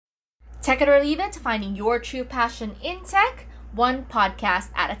Tech it or leave it, finding your true passion in tech, one podcast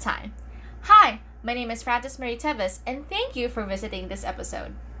at a time. Hi, my name is Francis Marie Tevis, and thank you for visiting this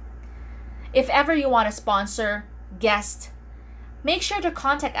episode. If ever you want to sponsor, guest, make sure to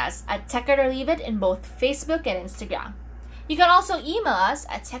contact us at Tech it or leave it in both Facebook and Instagram. You can also email us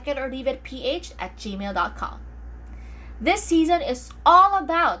at techitorleaveitph@gmail.com. This season is all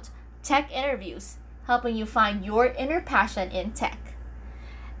about tech interviews, helping you find your inner passion in tech.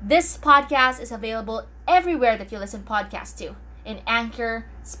 This podcast is available everywhere that you listen podcasts to, in Anchor,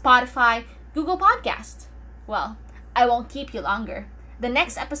 Spotify, Google Podcast. Well, I won't keep you longer. The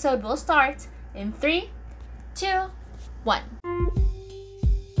next episode will start in 3, 2, 1.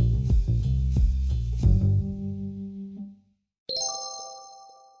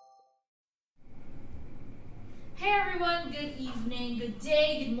 Hey everyone, good evening, good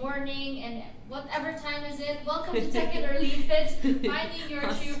day, good morning, and whatever time is it, welcome to Tech It or Leave It, finding your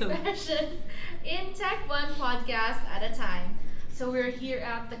true passion in tech, one podcast at a time. So we're here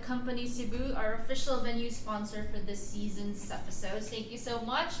at the company Cebu, our official venue sponsor for this season's episodes. Thank you so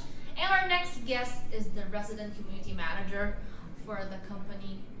much. And our next guest is the resident community manager for the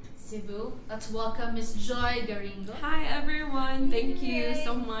company Cebu. Let's welcome Miss Joy Garingo. Hi everyone, thank you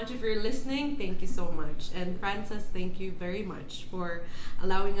so much. If you're listening, thank you so much. And Francis, thank you very much for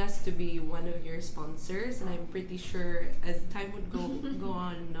allowing us to be one of your sponsors. And I'm pretty sure as time would go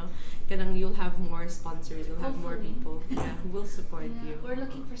on, no, you'll have more sponsors, you'll have more people who will support you. We're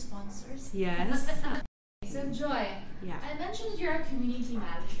looking for sponsors. Yes. So Joy, Yeah. I mentioned you're a community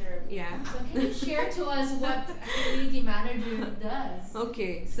manager. Yeah. So can you share to us what a community manager does?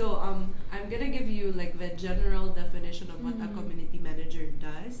 Okay, so I'm gonna give you like the general definition of what a community manager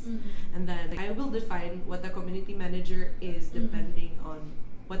does, and then I will define what a community manager is depending on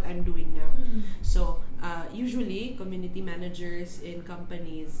what I'm doing now. So usually community managers in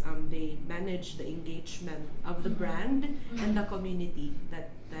companies, they manage the engagement of the brand and the community that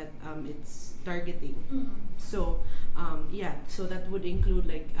it's targeting. So so that would include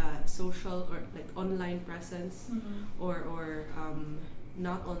like social or like online presence or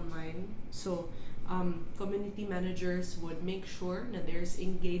not online. So community managers would make sure that there's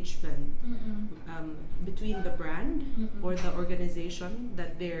engagement between the brand or the organization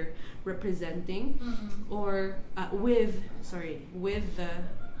that they're representing or with the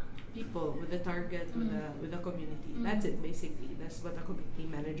people, with the target, with the community. That's it basically. That's what a community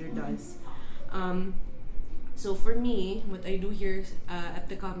manager does. So for me, what I do here at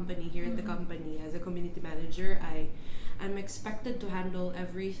the company as a community manager, I'm expected to handle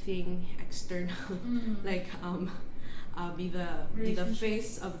everything external, like be the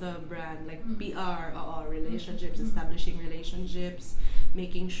face of the brand, like PR, relationships, establishing relationships,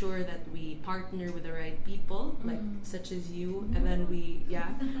 making sure that we partner with the right people, like such as you, and then we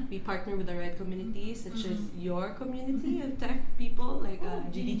partner with the right communities, such as your community of tech people, like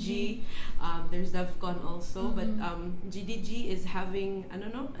GDG. There's DevCon also, but GDG is having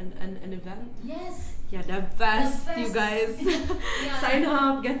an event. Yes. Yeah, DevFest, you guys. Sign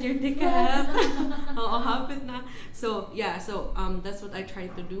up, get your ticket. Hapit na. So that's what I try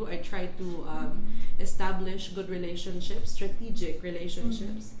to do. I try to establish good relationships, strategic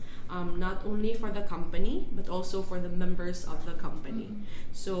relationships, not only for the company but also for the members of the company.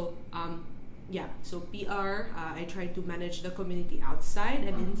 So so PR, I try to manage the community outside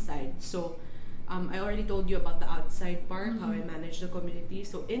and inside. So I already told you about the outside part, how I manage the community.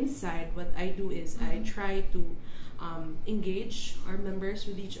 So inside, what I do is I try to engage our members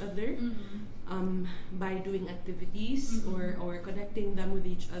with each other by doing activities or connecting them with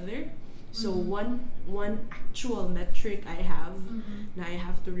each other. So one actual metric I have that I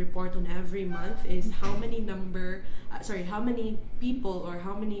have to report on every month is how many people or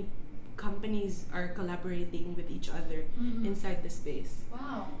how many companies are collaborating with each other inside the space.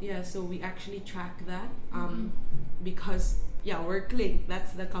 Wow. Yeah, so we actually track that because work link,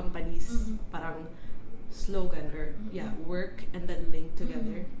 that's the company's parang slogan, or work and then link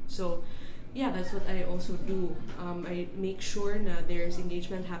together. So that's what I also do. I make sure that there's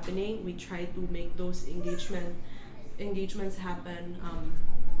engagement happening. We try to make those engagements happen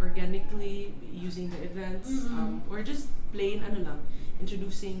organically using the events, or just plain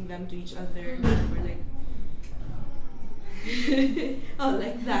introducing them to each other, or like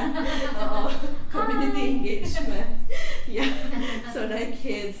like that. Community engagement. So like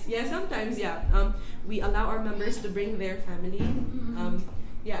kids. Sometimes we allow our members to bring their family.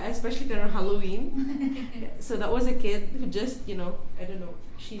 yeah, especially around Halloween. So that was a kid who just, you know, I don't know,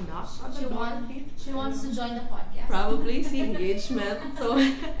 she knocked on the door. She wants to join the podcast. Probably see engagement. So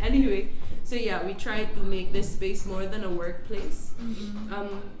anyway, so yeah, we try to make this space more than a workplace,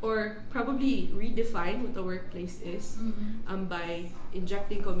 or probably redefine what a workplace is, by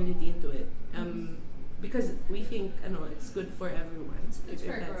injecting community into it. Because we think, it's good for everyone. It's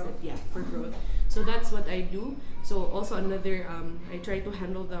for growth. Yeah, for growth. So that's what I do. So also another, I try to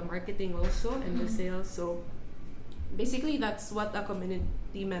handle the marketing also and the sales. So basically, that's what a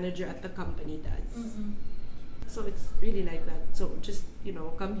community manager at the company does. So it's really like that. So just,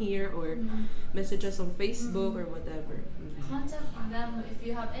 come here or message us on Facebook or whatever. Contact them if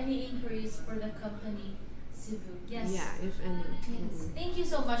you have any inquiries for the company Cebu. Yes. Yeah, if any. Yes. Thank you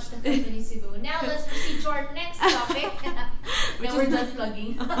so much, the company Cebu. Now let's proceed to our next topic. Now we're done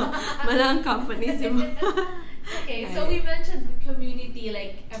plugging. Malang company Cebu. Okay, so we mentioned community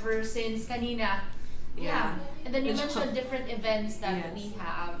like ever since kanina. Yeah. And then you mentioned different events that we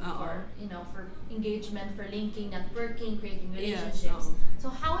have for for engagement, for linking, networking, creating relationships. So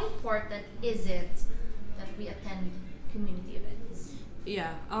how important is it that we attend community events?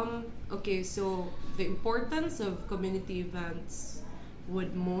 Yeah. Okay, so the importance of community events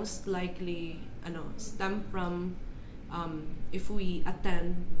would most likely stem from if we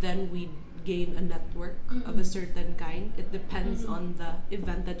attend, then we gain a network of a certain kind. It depends on the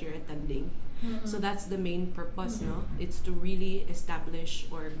event that you're attending. So that's the main purpose, no? It's to really establish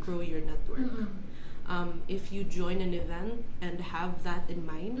or grow your network. If you join an event and have that in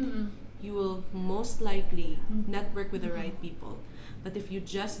mind, you will most likely network with the right people. But if you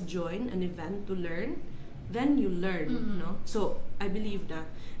just join an event to learn, then you learn, no? So I believe that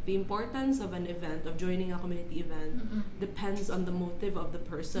the importance of an event, of joining a community event, depends on the motive of the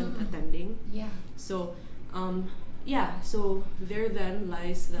person attending. Yeah. So, so there then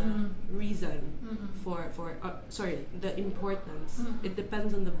lies the reason for the importance. It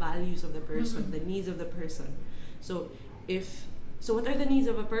depends on the values of the person, the needs of the person. So what are the needs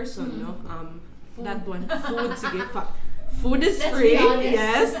of a person, no? Food. That one, food, sige, food is Let's free, be honest.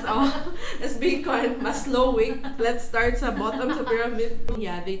 yes. Let's be Maslowing. Let's start sa bottom sa pyramid.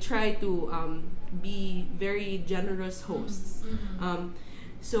 Yeah, they try to be very generous hosts.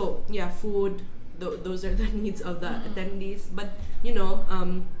 So yeah, food, those are the needs of the attendees. But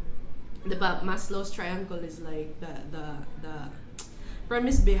the Maslow's triangle is like the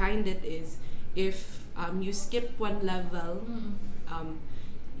premise behind it is if you skip one level,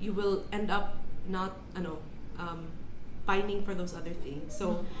 you will end up not pining for those other things.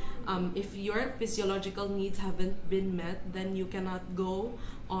 So if your physiological needs haven't been met, then you cannot go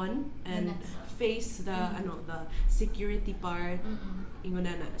on and face the security part.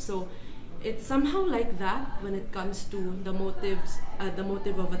 So it's somehow like that when it comes to the motive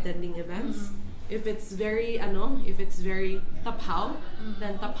of attending events. If it's very taphaw,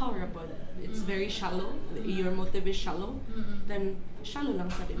 then taphaw ra pod. It's very shallow. Your motive is shallow. Then shallow lang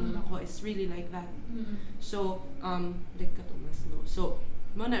sa din ako. It's really like that. So like kato Maslow. So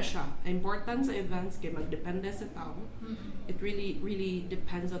mo na siya. Importance sa events kay magdepende sa tao. It really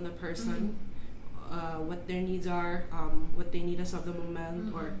depends on the person. What their needs are, what they need as of the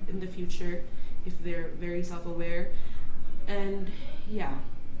moment or in the future, if they're very self-aware. And yeah,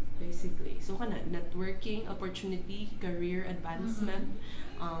 basically. So networking, opportunity, career advancement.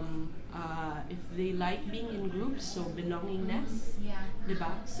 If they like being in groups, so belongingness.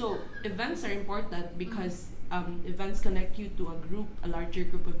 Diba? So events are important because events connect you to a larger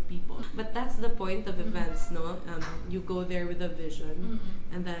group of people. But that's the point of events, no? You go there with a vision,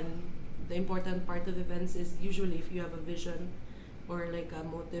 and then the important part of events is usually if you have a vision or like a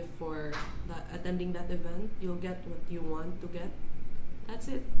motive for attending that event, you'll get what you want to get. That's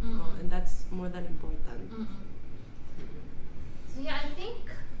it. And that's more than important. So yeah, I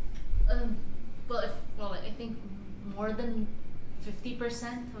think I think more than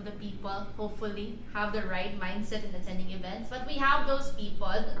 50% of the people hopefully have the right mindset in attending events, but we have those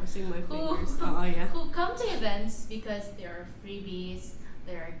people who come to events because there are freebies,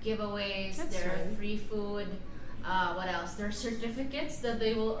 there are giveaways, there are free food. What else? There are certificates that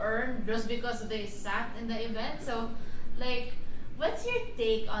they will earn just because they sat in the event. So, like, what's your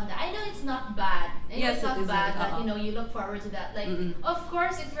take on that? I know it's not bad. It's not bad that you look forward to that. Like, of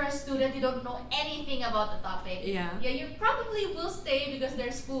course, if you're a student, you don't know anything about the topic. You probably will stay because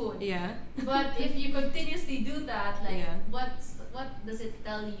there's food. But if you continuously do that, like, what does it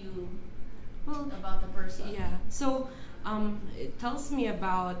tell you about the person? So it tells me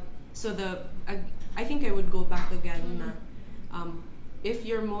about I think I would go back again. If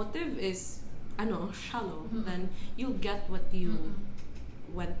your motive is shallow, then you'll get what you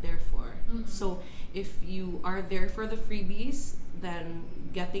went there for. So if you are there for the freebies, then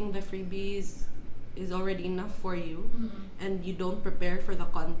getting the freebies is already enough for you, and you don't prepare for the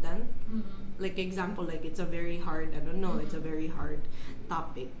content. Like example, like it's a very hard, I don't know, it's a very hard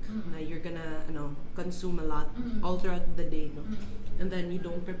topic na you're gonna consume a lot all throughout the day, no? And then you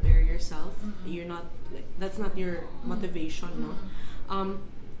don't prepare yourself. You're not like, that's not your motivation, no?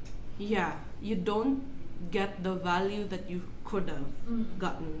 Yeah, you don't get the value that you could have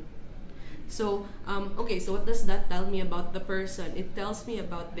gotten. So okay, so what does that tell me about the person? It tells me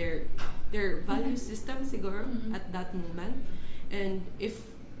about their value system siguro at that moment. And if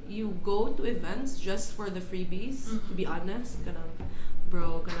you go to events just for the freebies, to be honest,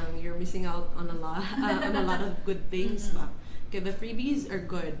 you're missing out on a lot on a lot of good things. Ba? Okay, the freebies are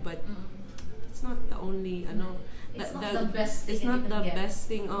good, but it's not the only it's not the best thing. It's not the best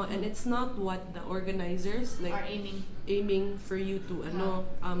thing, and it's not what the organizers like are aiming for you to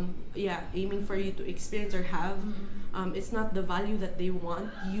aiming for you to experience or have. It's not the value that they want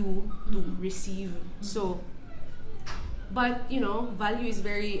you to receive. So, but value is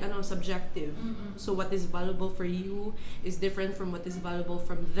very subjective. So what is valuable for you is different from what is valuable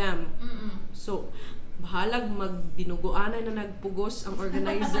from them. So bahalag magdinuguanan na nagpugos ang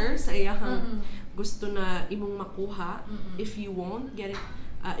organizer sa iyahang gusto na imong makuha. If you won't get it,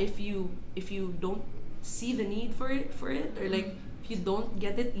 if you don't see the need for it, or like if you don't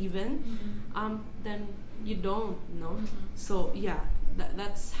get it even, then you don't, no? So yeah,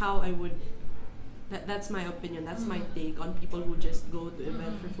 that's how I would. That's my opinion. That's my take on people who just go to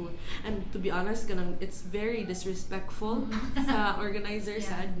event for food. And to be honest, it's very disrespectful sa organizer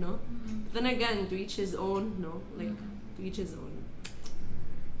side, no? Then again, to each his own, no? Like to each his own.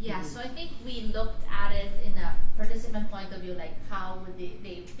 Yeah, so I think we looked at it in a participant point of view, like how would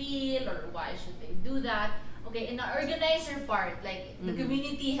they feel or why should they do that. Okay, in the organizer part, like the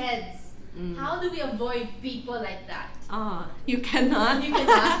community heads, how do we avoid people like that? You cannot. You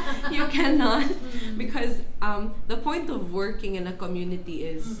cannot. You cannot. Because the point of working in a community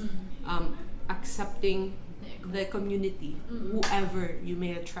is accepting the community, whoever you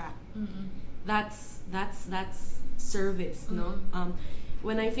may attract. That's service, no?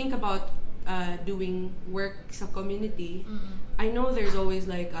 When I think about doing work sa community, I know there's always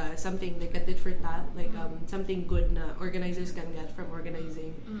like something like a tit for tat, like something good na organizers can get from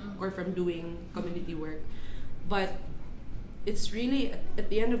organizing or from doing community work. But it's really, at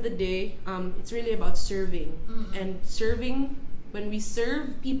the end of the day, it's really about serving. And serving, when we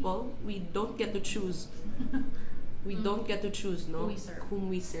serve people, we don't get to choose. We don't get to choose, no? Whom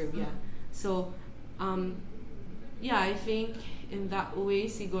we serve, yeah. So, yeah, I think in that way,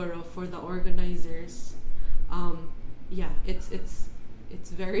 siguro, for the organizers, yeah, it's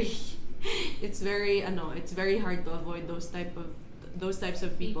very it's very hard to avoid those types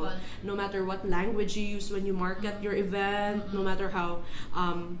of people. No matter what language you use when you market your event, no matter how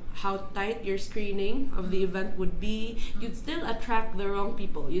tight your screening of the event would be, you'd still attract the wrong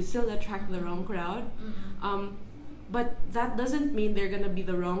people. You'd still attract the wrong crowd. But that doesn't mean they're gonna be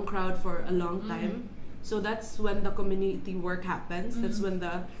the wrong crowd for a long time. So that's when the community work happens. That's when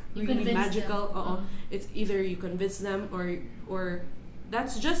the really magical. It's either you convince them or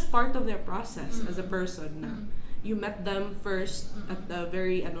that's just part of their process as a person. You met them first at the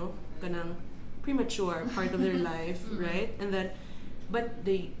very kanang premature part of their life, right? And then, but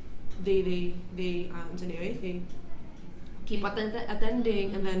they keep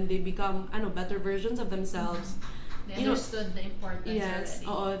attending, and then they become better versions of themselves. They understood the importance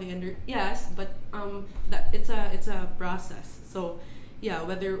already. Yes, but that it's a process. So yeah,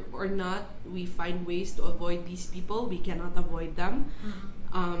 whether or not we find ways to avoid these people, we cannot avoid them.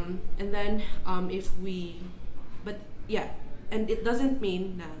 And then and it doesn't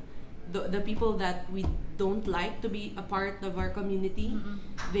mean that the people that we don't like to be a part of our community,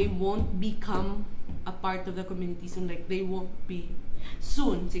 they won't become a part of the community soon. Like they won't be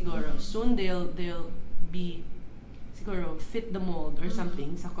soon, siguro. Soon they'll be siguro fit the mold or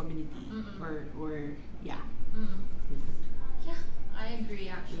something sa community or yeah. Yeah, I agree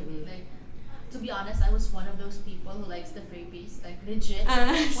actually. Like, to be honest, I was one of those people who likes the freebies, like legit.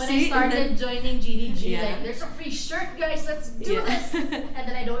 When I started joining GDG, like there's a free shirt, guys, let's do this. And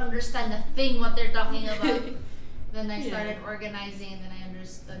then I don't understand a thing what they're talking about. Then I started organizing, and then I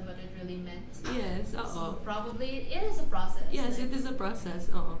understood what it really meant. Yes, So probably it is a process. Yes, like, it is a process.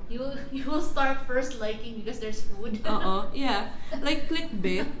 You will start first liking because there's food. Yeah. Like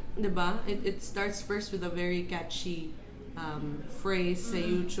clickbait, diba? It starts first with a very catchy phrase sa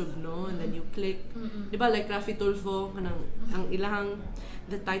YouTube, no? And then you click. Diba, like Rafi Tulfo, ang ilahang,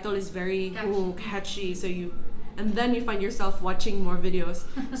 the title is very catchy. So and then you find yourself watching more videos.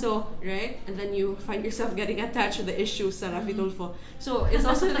 So, right? And then you find yourself getting attached to the issues sa Rafi Tulfo. So, it's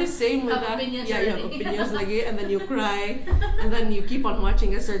also the same with that. Opinions Yeah, already. opinions lagi, and then you cry, and then you keep on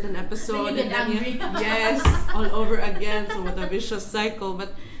watching a certain episode, Then you get and then angry. yes, all over again. So, what a vicious cycle,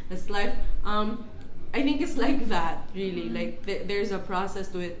 but that's life. I think it's like that, really. Like, there's a process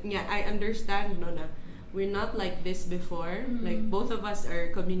to it. Yeah, I understand, no, na. We're not like this before. Like, both of us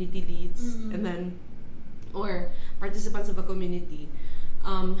are community leads, and then, or participants of a community.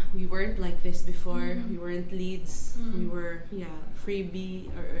 We weren't like this before. We weren't leads. We were,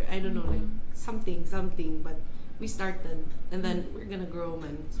 freebie, or I don't know, like, something, but we started, and then we're gonna grow,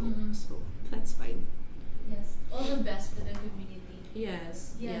 man. So that's fine. Yes, all the best for the community.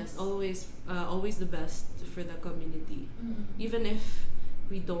 Yes. Yes. Always the best for the community. Even if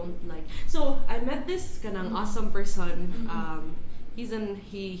we don't like. So I met this kanang awesome person. He's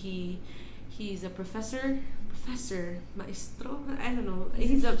a professor, maestro. I don't know.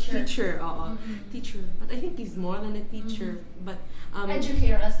 He's a teacher. Teacher. But I think he's more than a teacher. But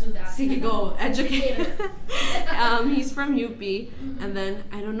Educator, let's do that. sige, go educator. Educator. He's from UP, and then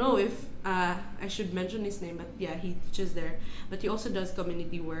I don't know if I should mention his name, but yeah, he teaches there. But he also does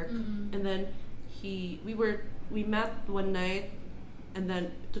community work. And then we met one night, and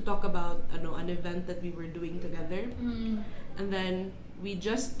then to talk about an event that we were doing together. And then we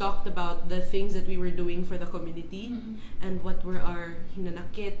just talked about the things that we were doing for the community and what were our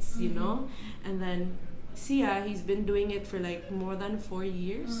hinanakits, you know. And then he's been doing it for like more than 4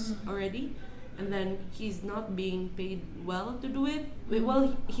 years already. And then he's not being paid well to do it.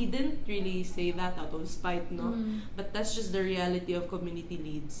 Well, he didn't really say that out of spite, no. But that's just the reality of community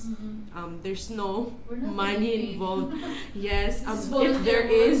leads. There's no money involved. Yes, if there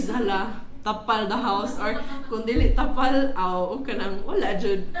is, hala, tapal the house, or kung dili tapal, kanang wala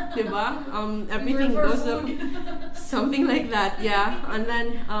jud, diba? Everything goes up, something like that, yeah. And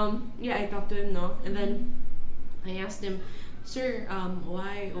then I talked to him, no, and then I asked him, sir,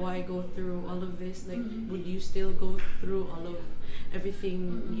 why go through all of this? Like, would you still go through all of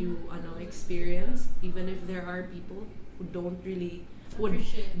everything you experienced, even if there are people who don't really would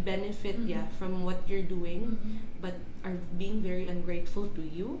benefit from what you're doing, but are being very ungrateful to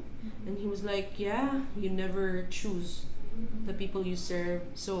you? And he was like, yeah, you never choose the people you serve.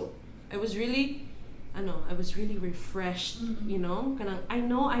 So I was really refreshed, you know. I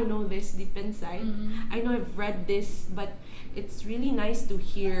know this deep inside. I know I've read this, but it's really nice to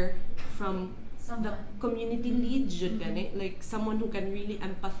hear from the community lead, like someone who can really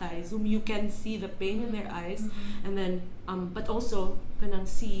empathize, whom you can see the pain in their eyes, and then but also kanang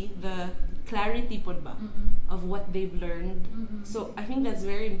see the clarity pod ba of what they've learned. So I think that's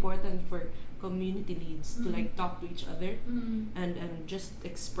very important for community leads to like talk to each other and just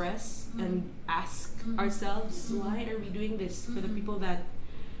express and ask ourselves, why are we doing this for the people that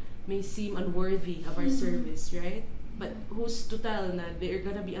may seem unworthy of our service, right? But who's to tell na they're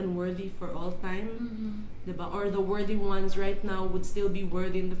gonna be unworthy for all time, diba? Or the worthy ones right now would still be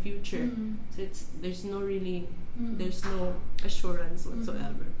worthy in the future. So there's no assurance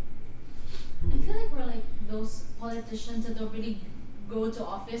whatsoever. I feel like we're like those politicians that don't really go to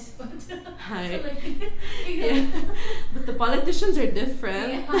office, but Hi. so like, Yeah. But the politicians are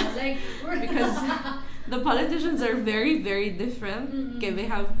different. yeah, like Because the politicians are very, very different. Okay,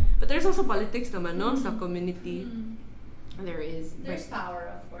 but there's also politics naman, no? Sa community. There's power,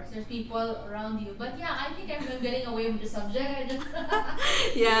 of course. There's people around you. But yeah, I think I'm getting away with the subject. I just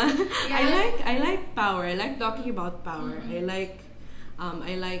yeah. Yeah. I like power. I like talking about power. I like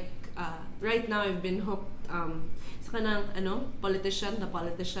right now I've been hooked sa kanang The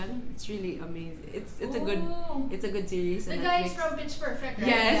Politician. It's really amazing. It's a good series. The on guy is Netflix. from Pitch Perfect, right?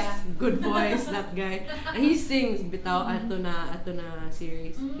 Yes, Yeah. good voice, that guy. He sings bitaw ato na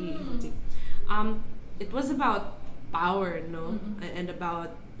series. It was about power, no, and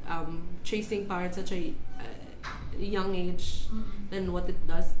about chasing power at such a young age, and what it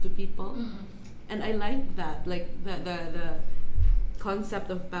does to people. And I like that, like the concept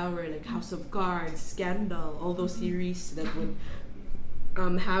of power, like House of Cards, Scandal, all those series that would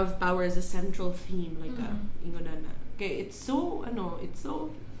have power as a central theme, like okay, it's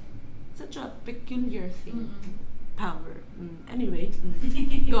such a peculiar thing. Power. Anyway,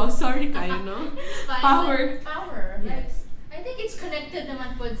 go. Sorry kayo, no? It's fine. Power. Power. Yes. Like, I think it's connected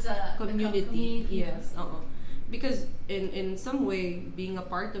naman po sa Community. Yes. Because in some way, being a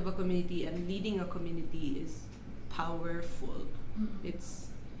part of a community and leading a community is powerful. It's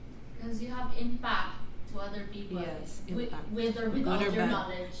because you have impact to other people. Yes, with, impact. with or Good without or your bad.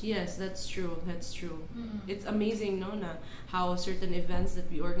 knowledge. Yes, that's true. That's true. Mm-mm. It's amazing, no, na how certain events that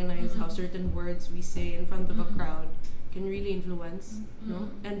we organize, how Mm-mm. certain words we say in front of a Mm-mm. crowd can really influence,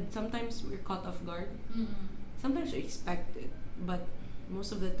 no? Mm-mm. And sometimes we're caught off guard. Mm-mm. Sometimes we expect it, but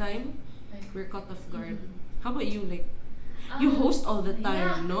most of the time Like, we're caught off guard. mm-mm. How about you? Like, you host all the time,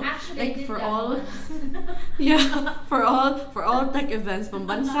 yeah, no? Actually, I Like did for that all, once. yeah, for all tech events,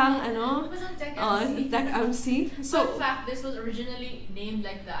 pambansang, ano? It was on Tech Oh, MC. tech MC. So, So, in fact, this was originally named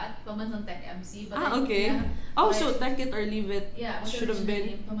like that, Pamansang Tech MC. But okay. Yeah, Oh, but so Tech It or Leave It yeah, it was should have originally been.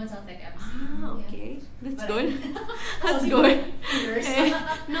 named Pamansang Tech MC. Ah, okay. That's But good. I- That's I'll good. give fingers. Eh,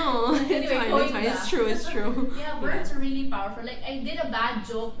 no, Anyway, it's fine. going It's fine. It's back. true. It's true. Yeah, words are really powerful. Like, I did a bad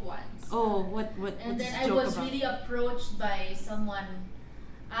joke once. Oh, what And what's then this I joke was about? really approached by someone.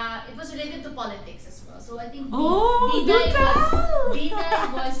 It was related to politics as well. So I think Oh, do tell!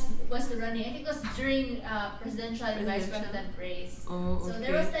 was the running. I think it was during presidential and vice Presidential? president race. Oh, So okay.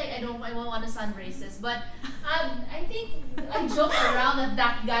 there was like I don't want to sound racist, but I think I joked around that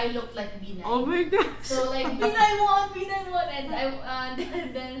that guy looked like Binay. Oh my gosh. So like Binay won,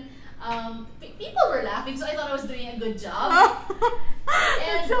 and then people were laughing, so I thought I was doing a good job. And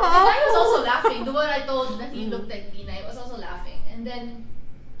That's the so guy was awful. also laughing. The one I told that he Mm. looked like Binay was also laughing. And then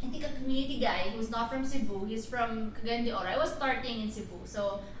I think a community guy who's not from Cebu, he's from Cagayan de Oro. I was starting in Cebu,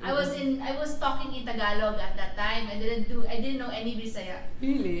 so I was talking in Tagalog at that time. I didn't know any Bisaya.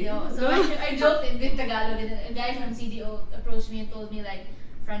 Really? You know, so I joked in Tagalog, and then a guy from CDO approached me and told me like,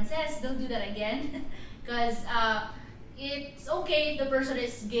 Frances, don't do that again, because it's okay if the person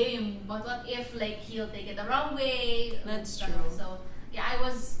is game, but what if like he'll take it the wrong way? and That's stuff. true. So yeah,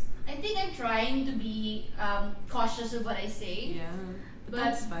 I think I'm trying to be cautious of what I say. Yeah, but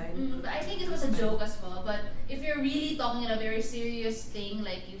that's fine. But I think it was a That's fine. joke as well. But if you're really talking a very serious thing,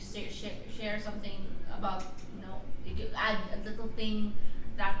 like you share something about, you could add a little thing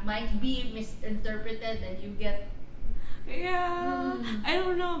that might be misinterpreted, and you get. Yeah, I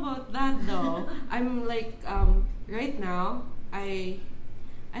don't know about that though. I'm like right now I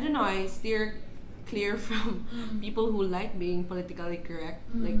don't know, I steer clear from people who like being politically correct.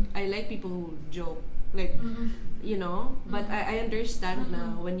 Like I like people who joke, like but I understand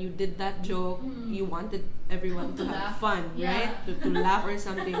now when you did that joke, you wanted everyone to To have laugh. fun, Yeah. right? To laugh or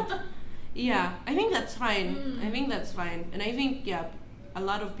something. Yeah, I think that's fine. I think that's fine. And I think a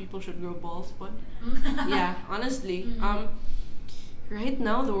lot of people should grow balls, but yeah, honestly. Right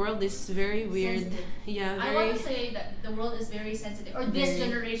now the world is very weird. Sensitive. Yeah, I very want to say that the world is very sensitive, or this Very.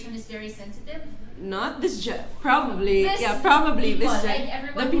 generation is very sensitive. not this probably This probably people, this like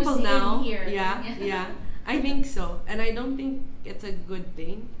everyone the people who's in now. here. Yeah, yeah. I think so. And I don't think it's a good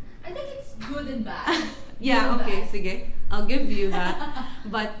thing. I think it's good and bad. Yeah, Good and okay, bad. sige. I'll give you that.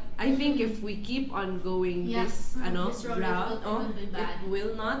 But I think if we keep on going Yeah. this This road, route, it will be bad. it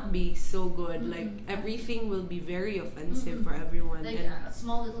will not be so good. Like everything will be very offensive for everyone. Like And a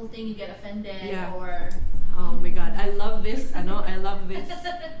small little thing, you get offended, Yeah. or oh my god, I love this. I love this.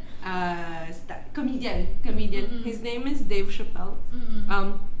 Comedian. His name is Dave Chappelle.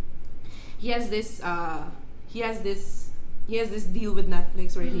 He has this deal with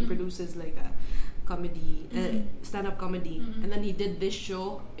Netflix where he produces like a comedy, stand-up comedy, and then he did this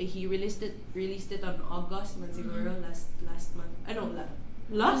show. He released it on August man siguro, last month. I don't know.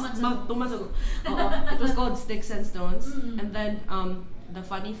 Last 2 months ago. 2 months ago. It was called Sticks and Stones. And then the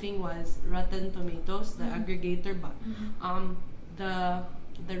funny thing was Rotten Tomatoes, the aggregator, but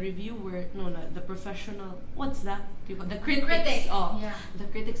the reviewer, the professional, what's that? The critics. Critic. Oh, Yeah. the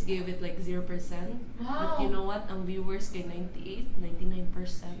critics gave it like 0%. Wow. But you know what? Ang viewers kay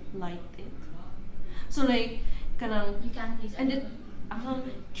 99% liked it. So like, kanang, You can't please and it,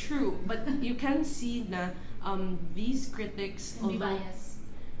 everyone. true, but you can see na these critics, Can be biased.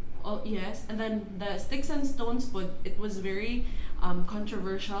 oh yes, and then the Sticks and Stones, but it was very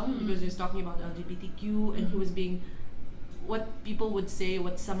controversial because he was talking about LGBTQ and he was being what people would say,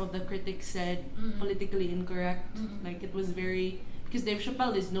 what some of the critics said, politically incorrect. Like it was very, because Dave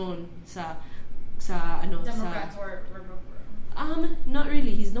Chappelle is known sa Democrats or not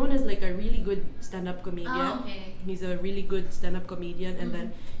really. He's known as like a really good stand-up comedian. okay. He's a really good stand-up comedian, and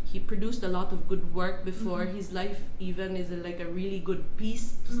then he produced a lot of good work before. His life even is like a really good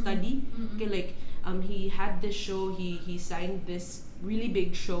piece to study. Okay, like he had this show. He signed this really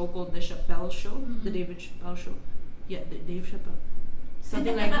big show called the Chappelle Show, the David Chappelle Show. Yeah, the Dave Chappelle,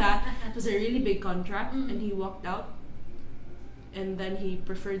 something like that. It was a really big contract, and he walked out. And then he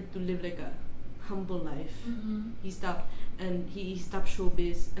preferred to live like a humble life. He stopped, and he stopped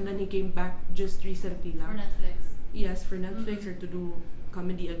showbiz, and then he came back just recently For lang. Netflix. Yes, for Netflix or to do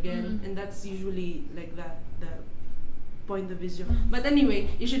comedy again, and that's usually like the point of view. But anyway,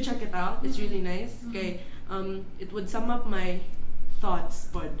 you should check it out. It's really nice. Okay, it would sum up my thoughts,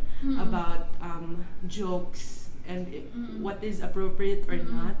 but about jokes and what is appropriate or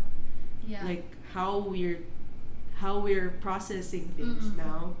not. Yeah. Like how we're processing things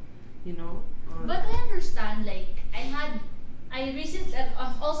now, you know. But I understand, like, I recently,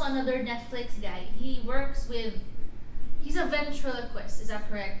 also another Netflix guy, he's a ventriloquist, is that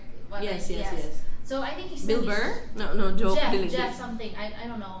correct? Yes. So I think he's Bill Burr? No, joke. Jeff something, I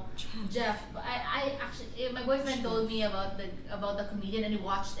don't know. Jeff. But I actually, my boyfriend told me about the comedian and he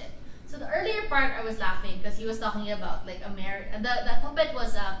watched it. So the earlier part I was laughing because he was talking about like the puppet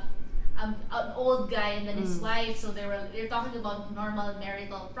was an old guy and then his wife, so they're talking about normal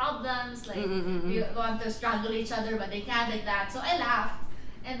marital problems, like they want to strangle each other but they can't, like that. So I laughed,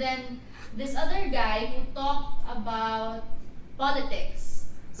 and then this other guy who talked about politics.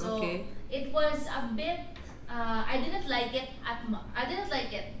 So it was a bit. I didn't like it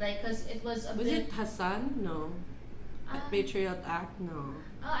like because it was a bit. Was it Hassan? No. Patriot Act? No.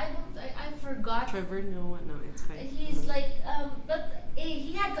 I forgot. Trevor? No, it's fine. He's like, but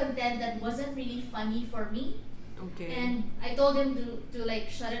he had content that wasn't really funny for me. Okay. And I told him to like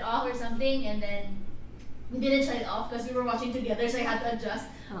shut it off or something, and then we didn't shut it off because we were watching together, so I had to adjust.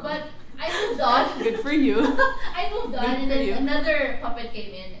 But I moved on. Good for you. I moved on, and then another puppet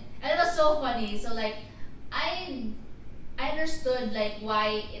came in, and it was so funny. So like, I understood like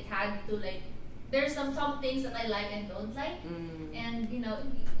why it had to like. There's some things that I like and don't like, and you know,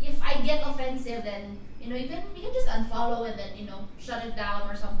 if I get offensive, then you know you can just unfollow and then shut it down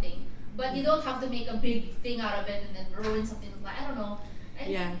or something. But you don't have to make a big thing out of it and then ruin something. Like, I don't know. I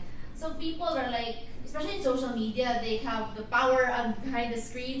think some people are like, especially in social media, they have the power behind the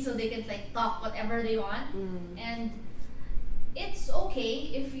screen, so they can like talk whatever they want, and it's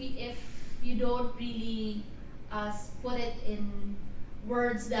okay if you don't really put it in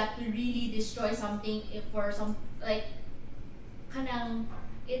words that will really destroy something, if for some like kanang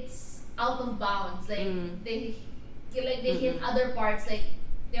it's out of bounds, like they hit other parts, like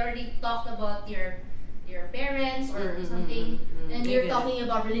they already talked about your parents or something, and you're talking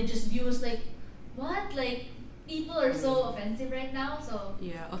about religious views, like what, like people are so offensive right now, so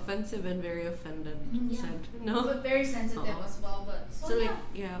offensive and very offended. No, but very sensitive as well. But so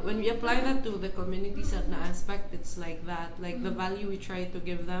like when we apply that to the community sad na aspect, it's like that, like the value we try to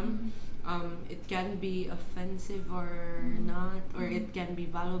give them, it can be offensive or not, or it can be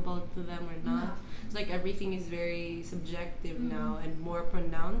valuable to them or not. It's like everything is very subjective now and more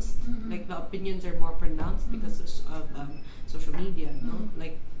pronounced. Like the opinions are more pronounced because of social media. No,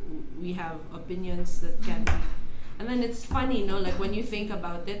 like we have opinions that can be. And then it's funny, like when you think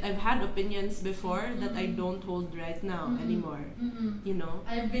about it, I've had opinions before that I don't hold right now anymore. You know?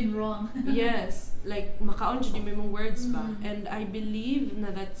 I've been wrong. Yes. Like, makaon jud yung mga words ba? And I believe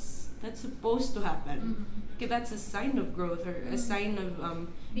na that's supposed to happen. Okay, that's a sign of growth or a sign of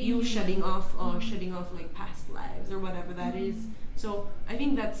you shutting off like past lives or whatever that is. So I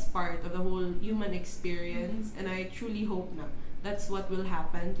think that's part of the whole human experience, and I truly hope na that's what will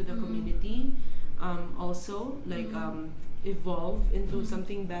happen to the community. Also like evolve into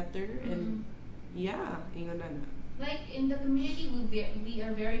something better, and ingon na. Like in the community, we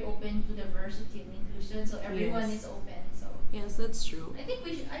are very open to diversity and inclusion, so everyone is open. So yes, that's true. I think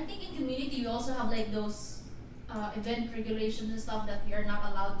in community we also have like those event regulations and stuff that we are not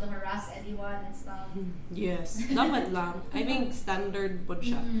allowed to harass anyone and stuff. Yes, dapat lang. I think standard po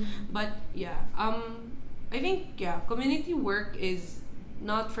siya. But I think community work is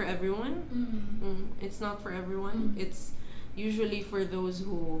not for everyone. It's not for everyone. It's usually for those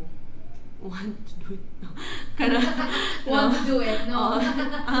who want to do it. Want to do it? No.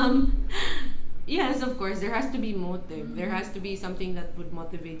 Yes, of course. There has to be motive. There has to be something that would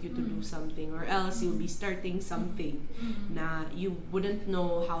motivate you to do something, or else you'll be starting something na you wouldn't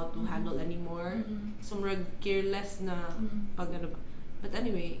know how to handle anymore. So murag careless na pag ano ba. But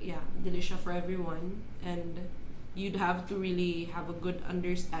anyway, dili siya for everyone, and you'd have to really have a good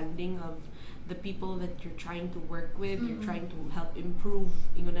understanding of the people that you're trying to work with, you're trying to help improve,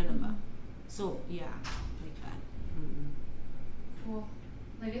 ingon na ba. So like that. Cool.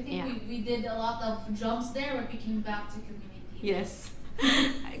 Like I think we did a lot of jumps there when we came back to community. Yes.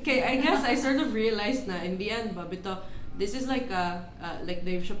 Okay, I guess I sort of realized na in the end, Babito, this is like like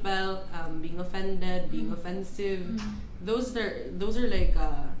Dave Chappelle, being offended, being offensive. Those are like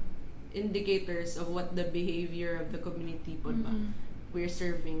indicators of what the behavior of the community pod ba. we're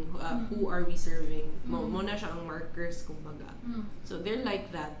serving, who are we serving. Mo na siya ang markers, kumbaga. So they're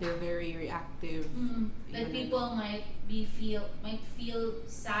like that. They're very reactive. Like people might feel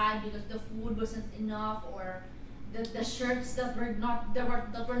sad because the food wasn't enough, or the shirts that were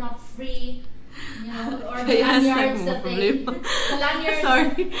not free, you know, or the lanyards that the lanyards.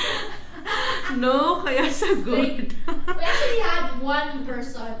 Sorry. No, kaya sa good. Like, we actually had one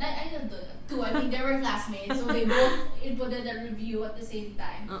person, I don't know, two, I think they were classmates, so they both inputted a review at the same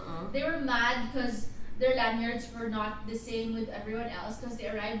time. They were mad because their lanyards were not the same with everyone else because they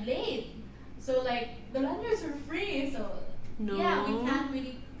arrived late. So like, the lanyards were free, so yeah, we can't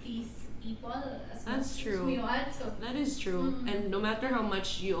really please people as much as we want. So that is true. And no matter how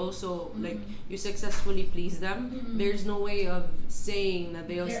much you also like you successfully please them, there's no way of saying that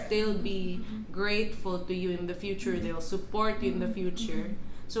they'll still be grateful to you in the future. They'll support you in the future.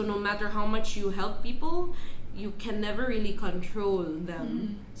 So no matter how much you help people, you can never really control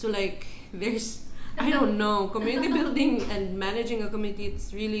them. So like there's, I don't know, community building and managing a community,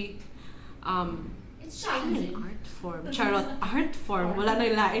 it's really it's challenging. Art form. Charot, art form. Wala na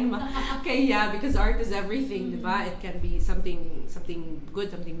ilain ma. Okay, yeah, because art is everything, diba? It can be something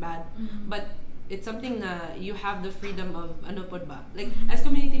good, something bad. But it's something na you have the freedom of ano pod ba? Like as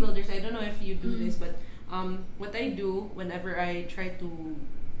community builders, I don't know if you do this, but what I do whenever I try to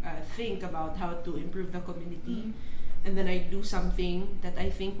think about how to improve the community, and then I do something that I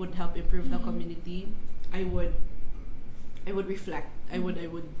think would help improve the community, I would reflect. I would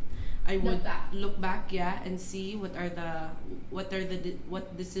look back, yeah, and see what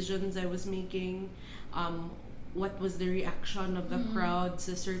decisions I was making, what was the reaction of the crowd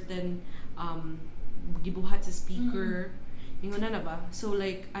sa certain gibuhat sa speaker. Ingon na ba? So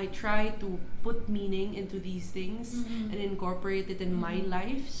like I try to put meaning into these things and incorporate it in my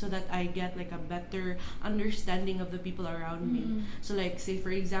life so that I get like a better understanding of the people around me. So like say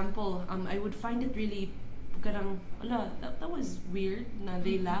for example, I would find it really that was weird na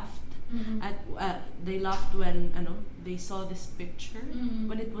they laughed they laughed when they saw this picture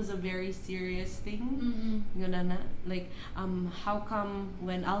when it was a very serious thing. Like how come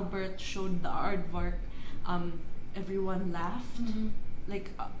when Albert showed the aardvark, everyone laughed?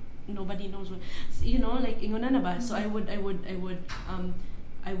 Like nobody knows what, like ingon na ba? So I would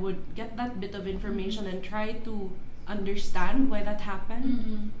get that bit of information and try to understand why that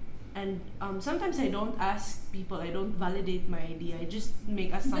happened. And sometimes I don't ask people, I don't validate my idea, I just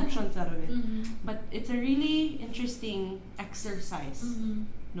make assumptions out of it. But it's a really interesting exercise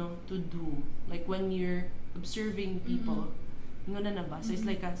to do, like when you're observing people. So it's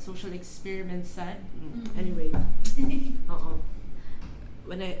like a social experiment sad. Anyway,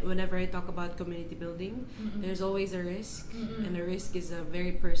 whenever I talk about community building, there's always a risk, and the risk is a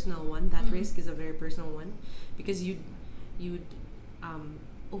very personal one. That risk is a very personal one because you'd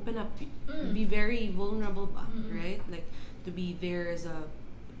open up, be very vulnerable, right? Like to be there as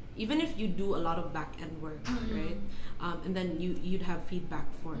even if you do a lot of back end work, right? And then you'd have feedback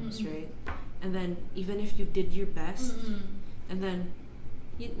forms, right? And then even if you did your best, and then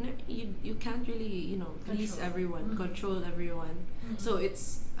you can't really please everyone, control everyone. So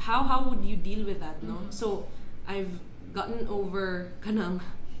it's how would you deal with that, no? So I've gotten over kanang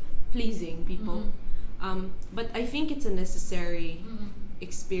pleasing people, but I think it's a necessary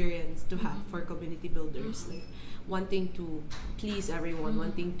experience to have for community builders, like wanting to please everyone,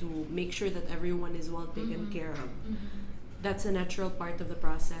 wanting to make sure that everyone is well taken care of. That's a natural part of the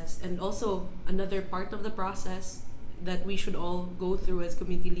process. And also another part of the process that we should all go through as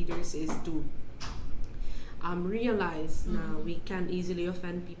community leaders is to realize na we can easily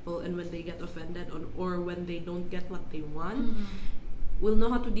offend people, and when they get offended or when they don't get what they want, we'll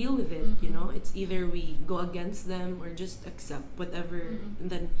know how to deal with it. It's either we go against them or just accept whatever, and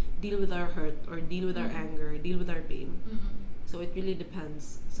then deal with our hurt or deal with our anger, deal with our pain. So it really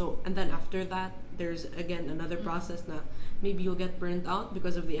depends. So, and then after that, there's again another process na maybe you'll get burnt out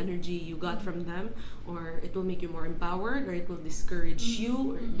because of the energy you got from them, or it will make you more empowered, or it will discourage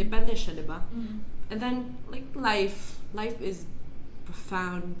you, or depende siya, diba? And then like life is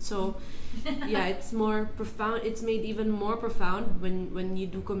profound. So yeah, it's more profound. It's made even more profound when you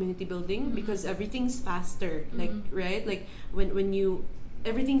do community building because everything's faster. Like right, like when you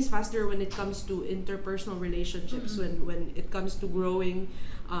everything's faster when it comes to interpersonal relationships. When it comes to growing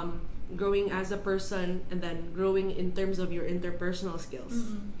as a person, and then growing in terms of your interpersonal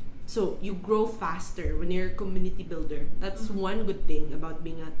skills. So you grow faster when you're a community builder. That's one good thing about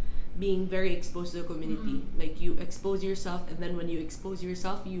being very exposed to the community. Like you expose yourself, and then when you expose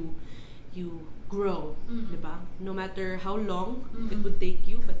yourself, you grow, diba? No matter how long it would take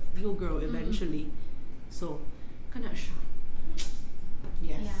you, but you'll grow eventually. So, kana siya.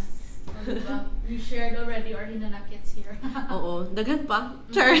 Yes. Oh, diba? We shared already our hinanakits here. Oo, daghan pa.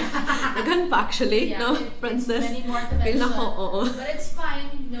 Char. Daghan pa actually, no, Frances? Many more to mention. But it's fine,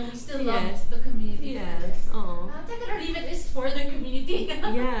 we still love the community. Yes, oo. Take it or leave it is for the community.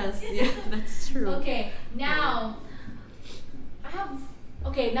 Yes, yeah, that's true. Okay, now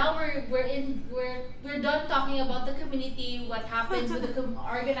now we're done talking about the community, what happens with the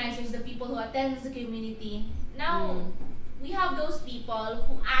organizers, the people who attend the community. Now we have those people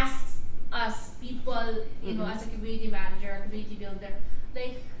who asks us people, as a community manager, a community builder,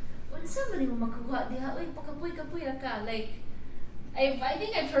 like, unsa man mo makuha diha? Uy, pakapoy-kapoy ra ka. Like, I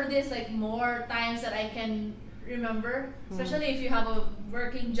think I've heard this like more times that I can remember, especially if you have a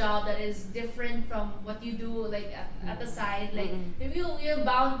working job that is different from what you do like at the side. Like, if you're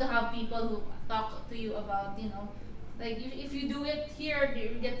bound to have people who talk to you about, like, if you do it here,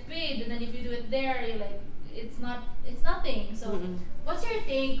 you get paid, and then if you do it there, you're like, it's nothing. So what's your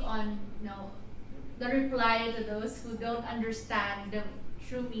take on the reply to those who don't understand the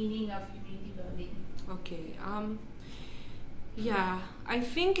true meaning of community building? Okay. Yeah, I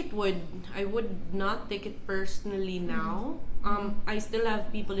think I would not take it personally now. I still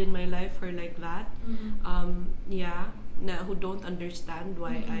have people in my life who are like that. Who don't understand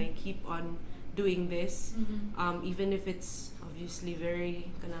why I keep on doing this, even if it's obviously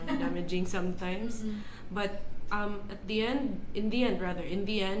very damaging sometimes. But in the end,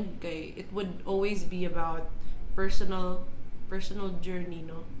 it would always be about personal journey,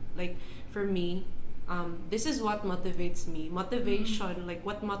 no? Like, for me, this is what motivates me. Motivation, like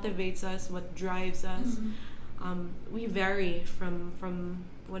what motivates us, what drives us. We vary from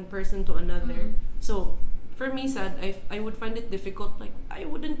one person to another. So for me, Sad, I would find it difficult. Like, why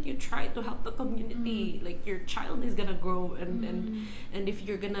wouldn't you try to help the community? Like, your child is gonna grow, and if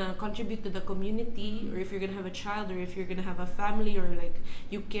you're gonna contribute to the community, or if you're gonna have a child, or if you're gonna have a family, or like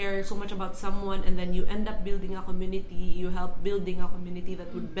you care so much about someone, and then you end up building a community, you help building a community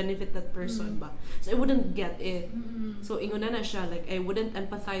that would benefit that person, ba? So I wouldn't get it. So inguna na siya, like, I wouldn't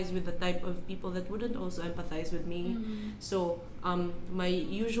empathize with the type of people that wouldn't also empathize with me. So my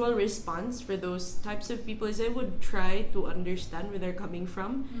usual response for those types of people is I would try to understand where they're coming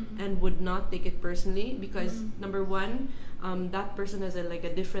from, and would not take it personally, because number one, that person has a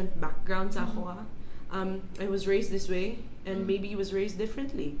different background sa ako. I was raised this way, and maybe he was raised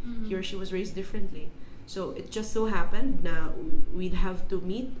differently. He or she was raised differently. So it just so happened na we'd have to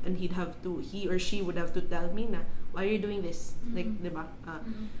meet, and he or she would have to tell me na, why are you doing this? Like, diba?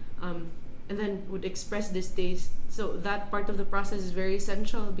 And then would express this taste. So that part of the process is very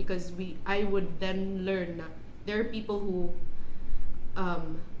essential, because I would then learn na there are people who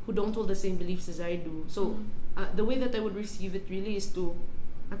don't hold the same beliefs as I do. So the way that I would receive it really is to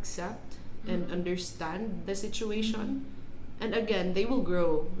accept and understand the situation. And again, they will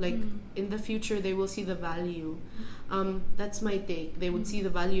grow. Like, in the future, they will see the value. That's my take. They would see the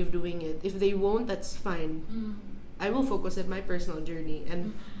value of doing it. If they won't, that's fine. I will focus on my personal journey,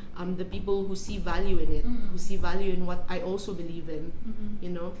 and the people who see value in it, who see value in what I also believe in,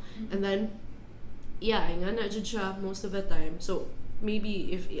 and then, I nga na jud siya most of the time. So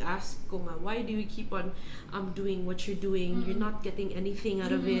maybe if you ask ko nga, why do you keep on doing what you're doing? You're not getting anything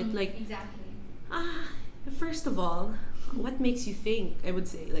out of it. Like, exactly. First of all, what makes you think? I would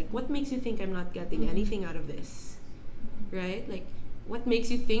say, like, what makes you think I'm not getting anything out of this? Right? Like, what makes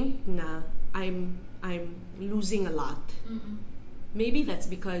you think na I'm losing a lot? Maybe that's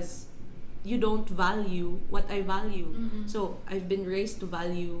because you don't value what I value. So I've been raised to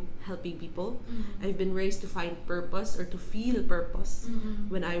value helping people. I've been raised to find purpose, or to feel purpose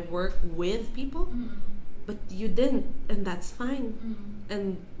when I work with people. But you didn't, and that's fine.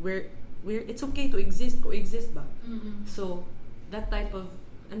 And it's okay to coexist ba? So that type of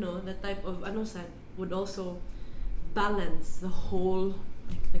sad would also balance the whole,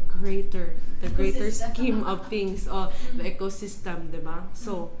 like, the greater scheme of things, the ecosystem, diba?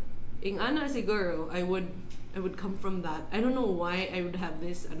 So ing ana siguro, I would come from that. I don't know why I would have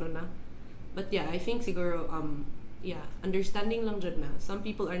this but I think siguro understanding lang jud na some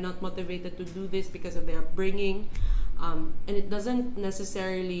people are not motivated to do this because of their upbringing, and it doesn't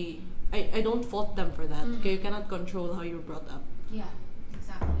necessarily, I don't fault them for that. Okay, you cannot control how you're brought up. Yeah,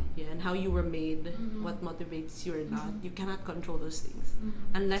 and how you were made, what motivates you or not. You cannot control those things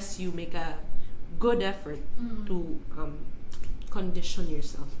unless you make a good effort to condition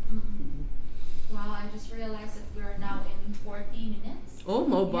yourself. Wow, I just realized that we're now in 40 minutes. Oh,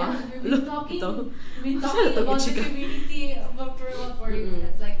 mo ba? Yeah, we've been talking about the community for 40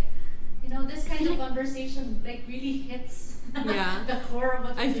 minutes. Like, this kind of conversation like really hits the core of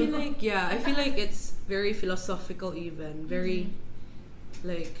what I feel like it's very philosophical, even very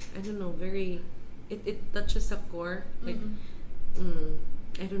like, I don't know, very, it touches a core, like,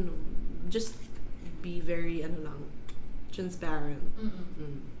 I don't know, just be very, ano lang, transparent.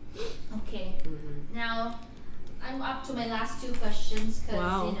 Okay. Now, I'm up to my last two questions because,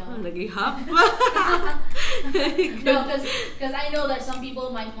 Wow, you know. nag-ihap. No, because I know that some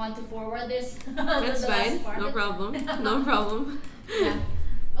people might want to forward this. That's fine. No problem. No problem. Yeah.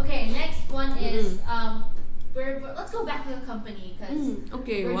 Okay, next one is let's go back to the company because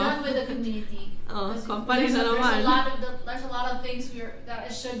okay, we're wow. done with the community. Company na there's naman. There's a lot of things that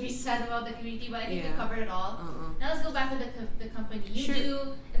should be said about the community, but I think we covered it all. Now let's go back to the company. You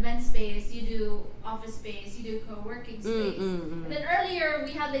do event space, you do office space, you do co-working space. And then earlier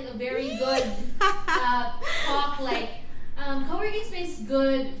we had like a very good talk, like co-working space is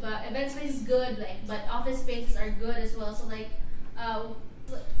good, but event space is good, like, but office spaces are good as well. So like,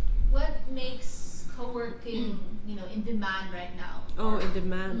 what makes co-working, you know, in demand right now? Oh, in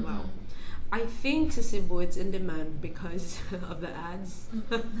demand, wow. I think sa Cebu it's in demand because of the ads.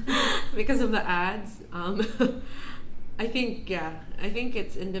 Because of the ads. I think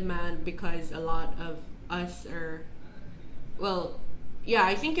it's in demand because a lot of us are, well, yeah,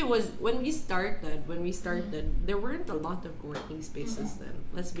 I think it was when we started, there weren't a lot of co-working spaces then.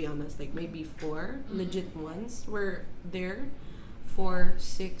 Let's be honest, like maybe 4 legit ones were there. 4,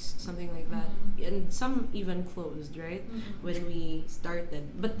 6, something like that, and some even closed, right? When we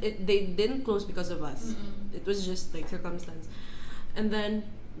started, but they didn't close because of us. It was just like circumstance. And then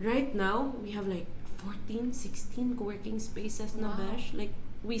right now we have like 14, 16 co-working spaces na besh. Like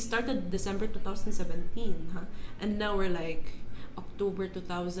we started December 2017, and now we're like October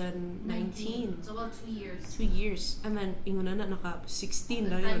 2019. So about 2 years. 2 years, and then inguna na naka 16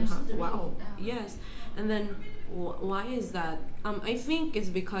 na yun, Wow. Yes, and then why is that? I think it's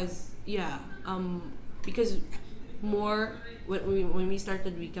because because more when we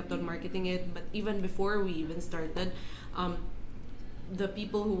started, we kept on marketing it, but even before we even started, the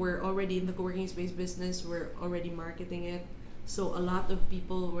people who were already in the co-working space business were already marketing it. So a lot of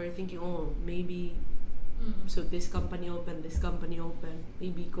people were thinking, oh, maybe so this company open,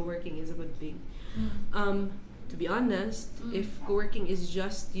 maybe co-working is a good thing. To be honest, if co-working is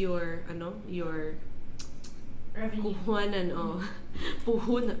just your revenue,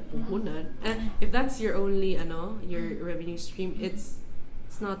 puhunan, if that's your only your revenue stream, it's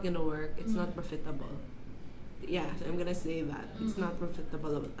not gonna work. It's not profitable. Yeah, so I'm gonna say that it's not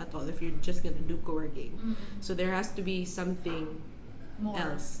profitable at all if you're just gonna do co-working. So there has to be something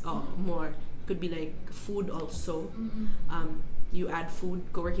else. More. Could be like food also. You add food,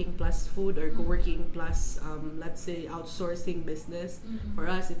 co-working plus food, or co-working plus let's say outsourcing business. For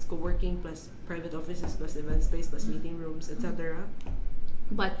us, it's co-working plus private offices plus event space plus meeting rooms, etc.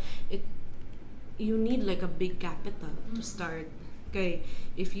 But you need like a big capital to start. Okay,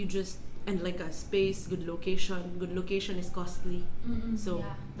 if you just, and like a space, good location is costly. So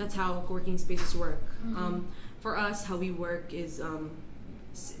that's how co-working spaces work. For us, how we work is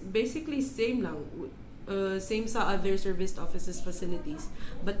basically same lang. Same sa other serviced offices facilities,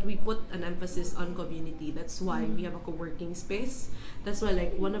 but we put an emphasis on community. That's why we have a co-working space. That's why,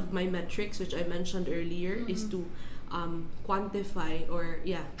 like, one of my metrics, which I mentioned earlier, is to quantify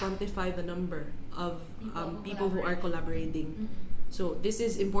the number of people who are collaborating. So this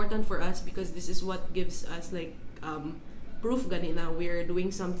is important for us because this is what gives us like proof ganina we're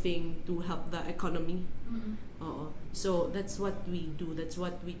doing something to help the economy. So that's what we do. That's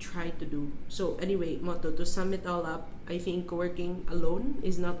what we try to do. So anyway, Moto, to sum it all up, I think working alone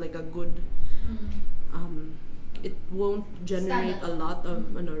is not like a good. It won't generate a lot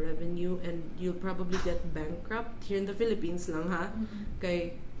of revenue, and you'll probably get bankrupt here in the Philippines lang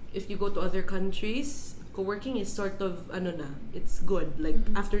Okay, if you go to other countries, co-working is sort of it's good. Like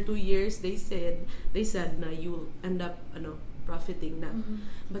after 2 years, they said na you'll end up profiting na.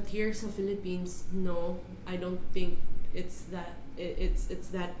 But here sa Philippines, no, I don't think it's that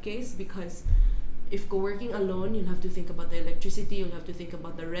case, because if co-working alone, you'll have to think about the electricity, you'll have to think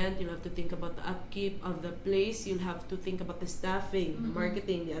about the rent, you'll have to think about the upkeep of the place, you'll have to think about the staffing, the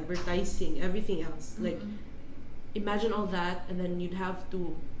marketing, the advertising, everything else. Like, imagine all that, and then you'd have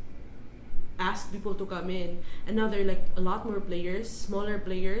to ask people to come in, and now there are like a lot more players, smaller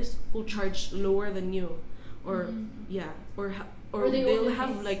players who charge lower than you, or or they'll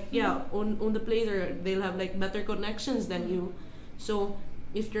have like own the place, or they'll have like better connections than you. So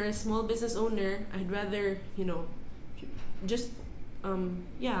if you're a small business owner, I'd rather just find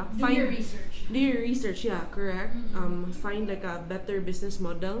your research. Do your research, yeah, correct. Find like a better business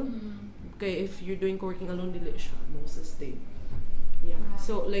model. Okay, if you're doing co-working alone, dili siya mo sustain. Yeah.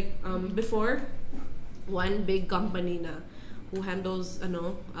 So like before, one big company na who handles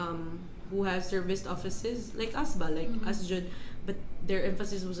who has serviced offices like us ba, like us Jud, but their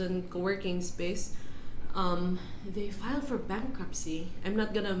emphasis was on co-working space. They filed for bankruptcy. I'm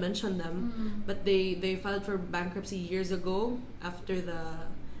not gonna mention them, but they filed for bankruptcy years ago after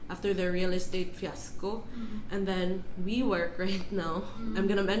the real estate fiasco. And then WeWork right now. I'm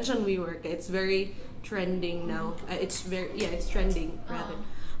gonna mention WeWork. It's very trending now. It's trending rather.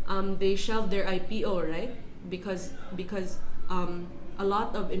 They shelved their IPO, right? Because a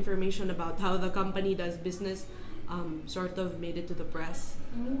lot of information about how the company does business sort of made it to the press.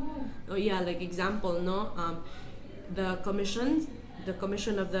 Oh yeah, like example, no? The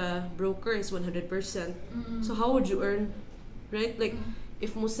commission of the broker is 100%. So how would you earn, right? Like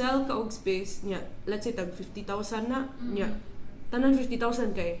if mo sell ka og space nya, let's say tag 50,000 na nya, tanan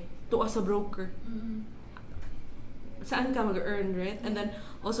 50,000 kay tuwa sa broker. Saan ka mag-earn, right? And then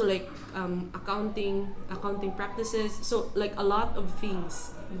also like accounting practices. So like a lot of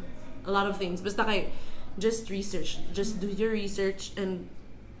things. Basta kay just research. Just do your research, and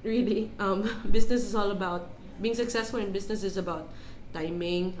really business is all about being successful in business is about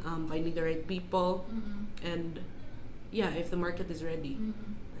timing, finding the right people, and if the market is ready.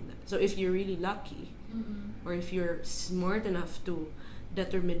 So if you're really lucky, or if you're smart enough to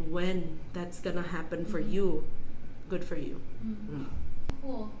determine when that's gonna happen for you, good for you.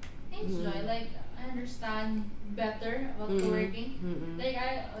 Cool. Thanks, Joy. Like, I understand better about co-working. Like,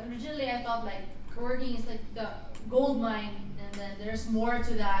 originally I thought like co-working is like the gold mine, and then there's more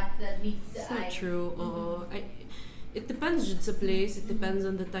to that meets the eye. It's not true. It depends on the place. It depends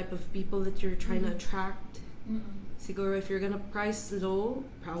on the type of people that you're trying to attract. Siguro if you're gonna price low,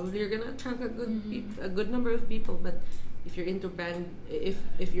 probably you're gonna attract a good number of people. But if you're into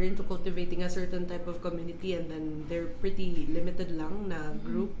if you're into cultivating a certain type of community, and then they're pretty limited lang na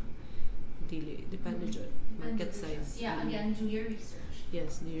group, dili depende jud market size. Yeah, again, do your research.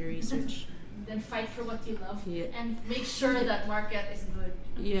 Yes, do your research. Then fight for what you love, Yeah. and make sure that market is good.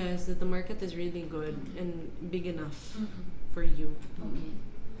 Yes, that the market is really good and big enough for you. Okay.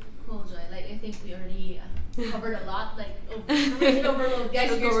 Cool, Joy. Like, I think we already covered a lot. Like, overload, guys.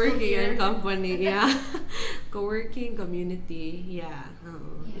 So We're co-working still here. and company, yeah. Co-working, community, yeah.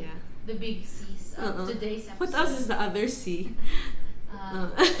 The big C's of today's episode. What else is the other C?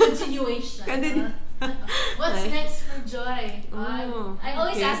 Continuation. What's next for Joy? I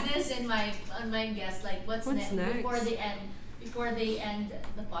always okay. ask this on my guests, like, what's next before they end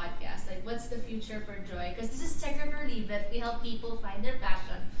the podcast. Like, what's the future for Joy? Because this is Tech It or Leave It. We help people find their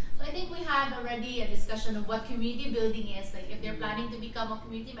passion. So I think we had already a discussion of what community building is. Like, if they're planning to become a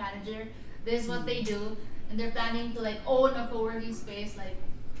community manager, this is what they do. And they're planning to like own a co-working space, like,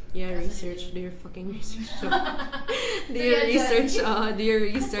 yeah, research. Do your fucking research. Do your research. Do your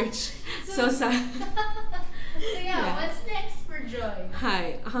research. So sad. So yeah, what's next for Joy?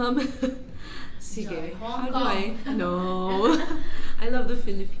 Hi. Sige. Joy, Hong How Kong. do I? No. I love the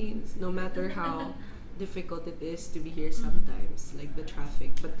Philippines, no matter how difficult it is to be here sometimes, like the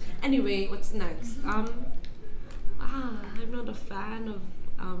traffic. But anyway, what's next? I'm not a fan of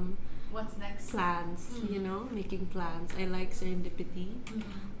What's next? plans, making plans. I like serendipity.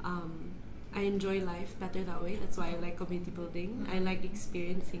 I enjoy life better that way. That's why I like community building. I like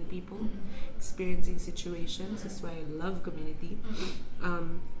experiencing people, experiencing situations. That's why I love community.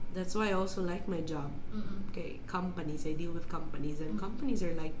 That's why I also like my job. Okay, companies. I deal with companies, and companies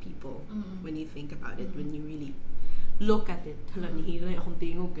are like people when you think about it, when you really look at it. Hala, nihila na akong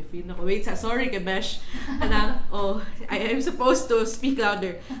tingog. Feel na ko. Wait, sorry ka, Besh. I'm supposed to speak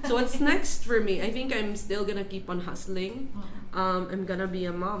louder. So what's next for me? I think I'm still gonna keep on hustling. I'm gonna be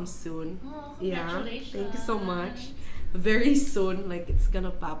a mom soon. Oh, Yeah, congratulations. thank you so much. Very soon, like it's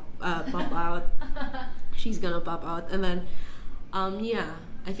gonna pop out. She's gonna pop out, and then,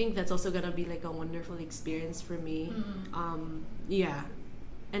 I think that's also gonna be like a wonderful experience for me.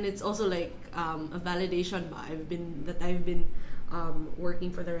 And it's also like a validation ba I've been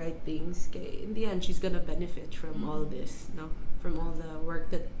working for the right things. Okay, in the end, she's gonna benefit from all this, from all the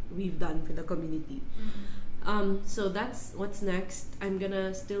work that we've done for the community. So that's what's next. I'm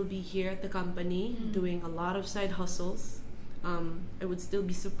gonna still be here at the company doing a lot of side hustles. I would still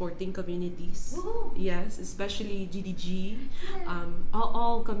be supporting communities. Woohoo! Yes, especially GDG,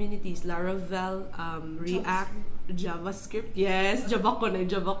 all communities, Laravel, React, JavaScript. Yes,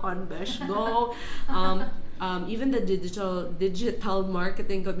 Javacon, Besh, go. Even the digital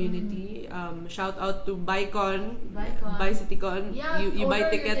marketing community. Shout out to BuyCon, BuyCityCon. Yeah, you buy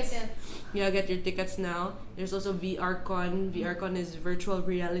order your tickets. tickets. Yeah, get your tickets now. There's also VRCon. VRCon is virtual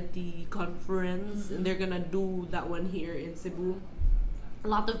reality conference, and they're gonna do that one here in Cebu. a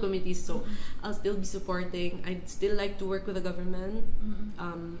lot of committees, so I'll still be supporting. I'd still like to work with the government.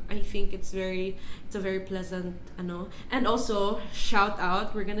 I think it's a very pleasant, and also shout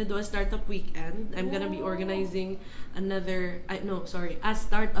out, we're gonna do a startup weekend. I'm gonna be organizing a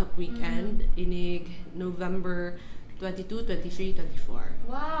startup weekend in November 22, 23, 24.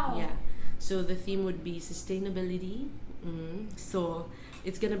 Wow. Yeah. So the theme would be sustainability. So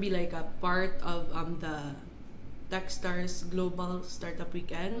it's gonna be like a part of the Techstars Global Startup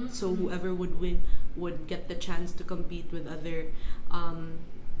Weekend. So whoever would win would get the chance to compete with other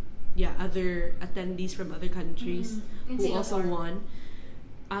other attendees from other countries who also won.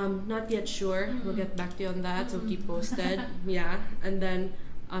 Not yet sure. We'll get back to you on that. So keep posted. Yeah, and then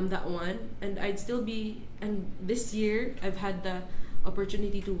that one, and this year I've had the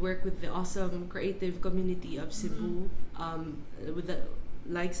opportunity to work with the awesome creative community of Cebu, with the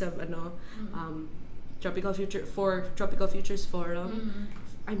likes of Tropical Futures Forum.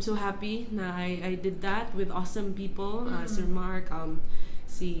 I'm so happy na I did that with awesome people, Sir Mark,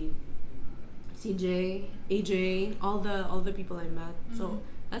 CJ, AJ, all the people I met. So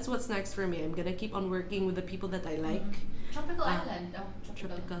that's what's next for me. I'm gonna keep on working with the people that I like. Tropical Island.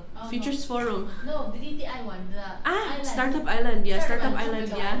 Tropical Oh, Futures Forum. No, the DTI one. The island. Startup Island. Yeah, Startup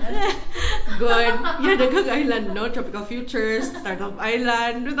Island. Yeah. Good. Yeah, Daghang Island. No, Tropical Futures, Startup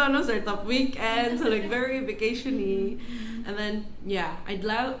Island. Startup Weekend. So like very vacationy. And then I'd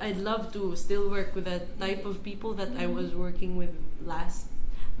love to still work with the type of people that I was working with last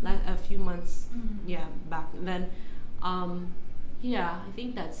a few months back. And then I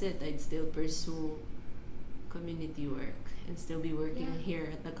think that's it. I'd still pursue community work and still be working here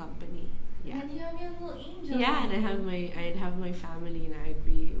at the company. Yeah. And you have your little angel. Yeah, and I'd have my family, and I'd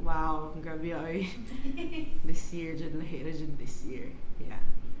be grabe ay this year this year. Yeah.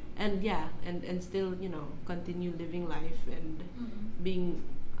 And still, continue living life and being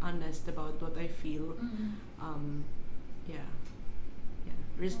honest about what I feel.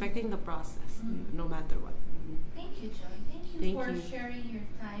 Respecting the process, no matter what. Thank you, Joy. Thank you for sharing your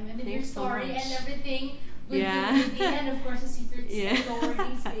time and your story so much. and everything. With the and of course a secret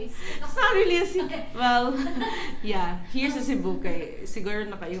co-working space. It's not really a secret. Well, here's a Cebu kay. Siguro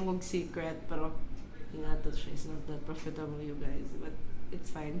na kayong mag-secret, pero ingatan siya. It's not that profitable, you guys. But it's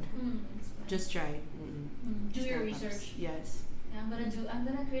fine. It's fine. Just try. Do your research. Yes. Yeah, I'm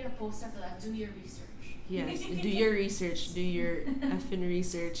gonna create a post after that. Do your research. Yes, do your research. Do your effing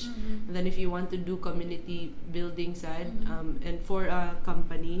research. And then if you want to do community building side, and for a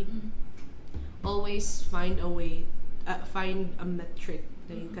company, always find a way, find a metric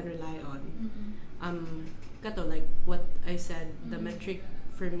that you can rely on. Kato, like what I said, the metric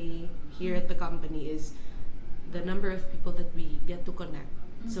for me here at the company is the number of people that we get to connect.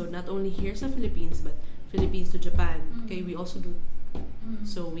 So not only here sa Philippines, but Philippines to Japan. Okay, we also do.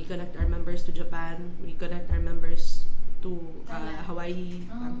 So we connect our members to Japan. We connect our members to Hawaii,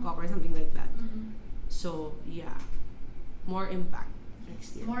 Bangkok, or something like that. So more impact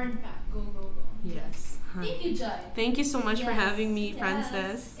next year. More impact. Go. Yes. Thank you, Joy. Thank you so much for having me,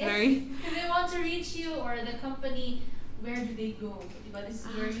 Frances. If they want to reach you or the company, where do they go? Diba, this is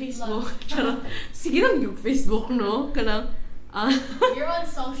where Facebook. Sige lang yung Facebook, no? Kanang you're on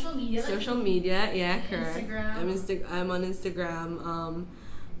social media. Social media, yeah, correct. Instagram. I'm on Instagram,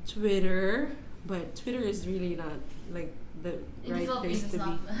 Twitter, but Twitter is really not like the right place to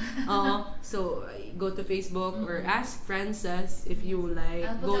be. So go to Facebook or ask Frances if you like.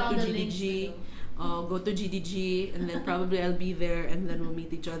 Go to GDG. Go to GDG, and then probably I'll be there, and then we'll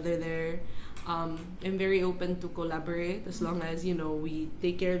meet each other there. I'm very open to collaborate as long as we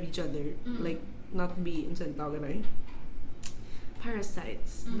take care of each other, like not be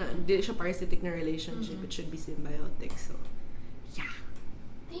parasites. Hindi siya parasitic na relationship. It should be symbiotic. So, yeah.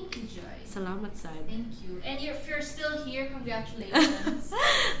 Thank you, Joy. Salamat, Sad. Thank you. And if you're still here, congratulations.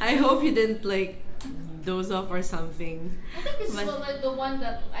 I hope you didn't doze off or something. I think this is the one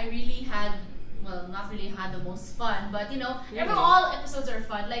that I really had. Well, not really had the most fun, but all episodes are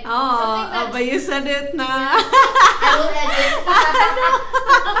fun. Like something that. But you said it na. I will edit.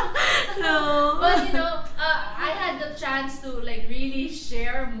 No. But I had the chance to really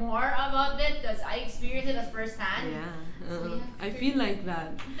share more about it because I experienced it at first hand. Yeah. So, I feel like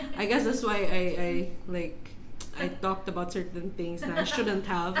that. I guess that's why I talked about certain things that I shouldn't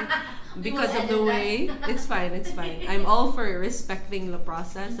have because of the way. It's fine. I'm all for respecting the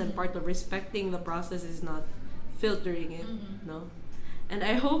process, and part of respecting the process is not filtering it. No. And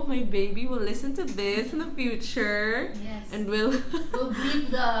I hope my baby will listen to this in the future. Yes. And we'll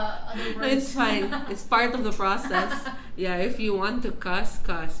bleep the other words. No, it's fine. It's part of the process. Yeah, if you want to cuss,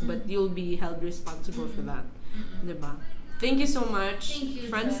 but you'll be held responsible for that. Diba? Thank you so much, Thank you,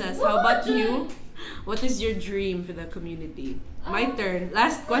 Frances. Joy. How about Joy. you? What is your dream for the community? My turn.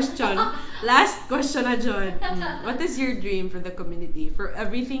 Last question. Last question, John. What is your dream for the community? For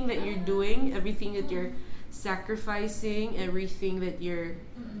everything that you're doing, everything that you're sacrificing, everything that you're,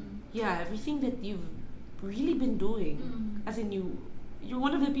 everything that you've really been doing. As in you're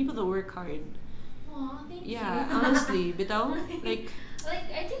one of the people that work hard. Aw, thank you. Yeah, honestly, bitaw, like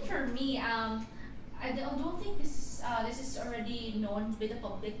I think for me, I don't think this is already known by the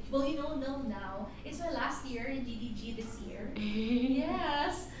public. Well, you don't know now. It's my last year in GDG this year.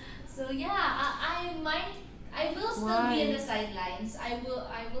 Yes. So yeah, I will still be in the sidelines. I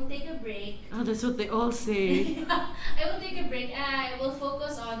will take a break. Oh, that's what they all say. I will take a break and I will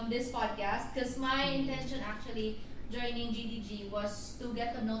focus on this podcast because my intention actually joining GDG was to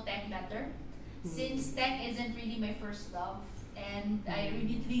get to know tech better. Since tech isn't really my first love, and I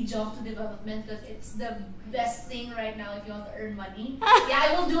immediately jumped to development because it's the best thing right now if you want to earn money. Yeah,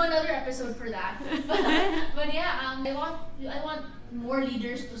 I will do another episode for that. But yeah, I want more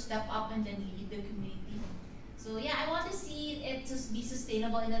leaders to step up and then lead the community. So yeah, I want to see it to be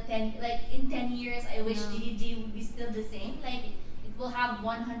sustainable in in 10 years. I wish GDG would be still the same. Like it will have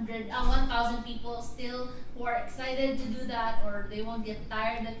 1,000 people still who are excited to do that, or they won't get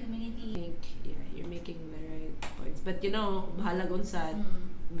tired of the community. I think, you're making the right points. But bahala kung saan.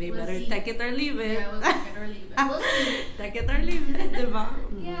 They We'll better see. take it or leave it. Yeah, we'll take it or leave it. We'll see. Take it or leave it, diba?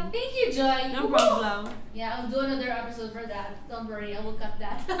 Yeah, thank you, Joy. No Woo! problem. Yeah, I'll do another episode for that. Don't worry, I will cut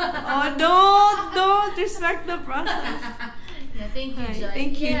that. Oh, don't respect the process. Yeah, thank you, Hi, Joy.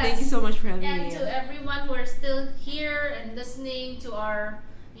 thank you. Yes. Thank you so much for having And me. to everyone who are still here and listening to our,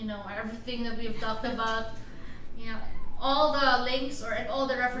 everything that we've talked about, all the links and all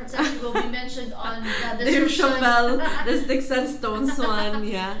the references will be mentioned on the Dave description. Chappelle, the Sticks and Stones one,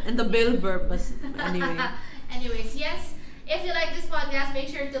 and the Bill Burr. But anyway. Anyways, yes. If you like this podcast, make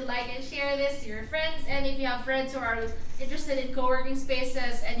sure to like and share this to your friends. And if you have friends who are interested in co-working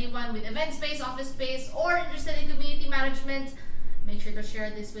spaces, anyone with event space, office space, or interested in community management, make sure to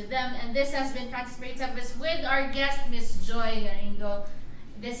share this with them. And this has been Francis Mary Tevez with our guest, Miss Joy Garingo.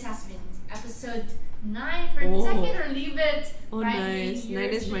 This has been episode 9 for Take It or Leave It. Oh, nice. 9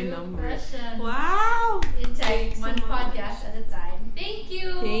 is my number. Passion. Wow. In tech, Thanks so one much. podcast at a time. Thank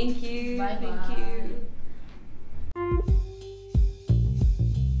you. Thank you. Bye-bye.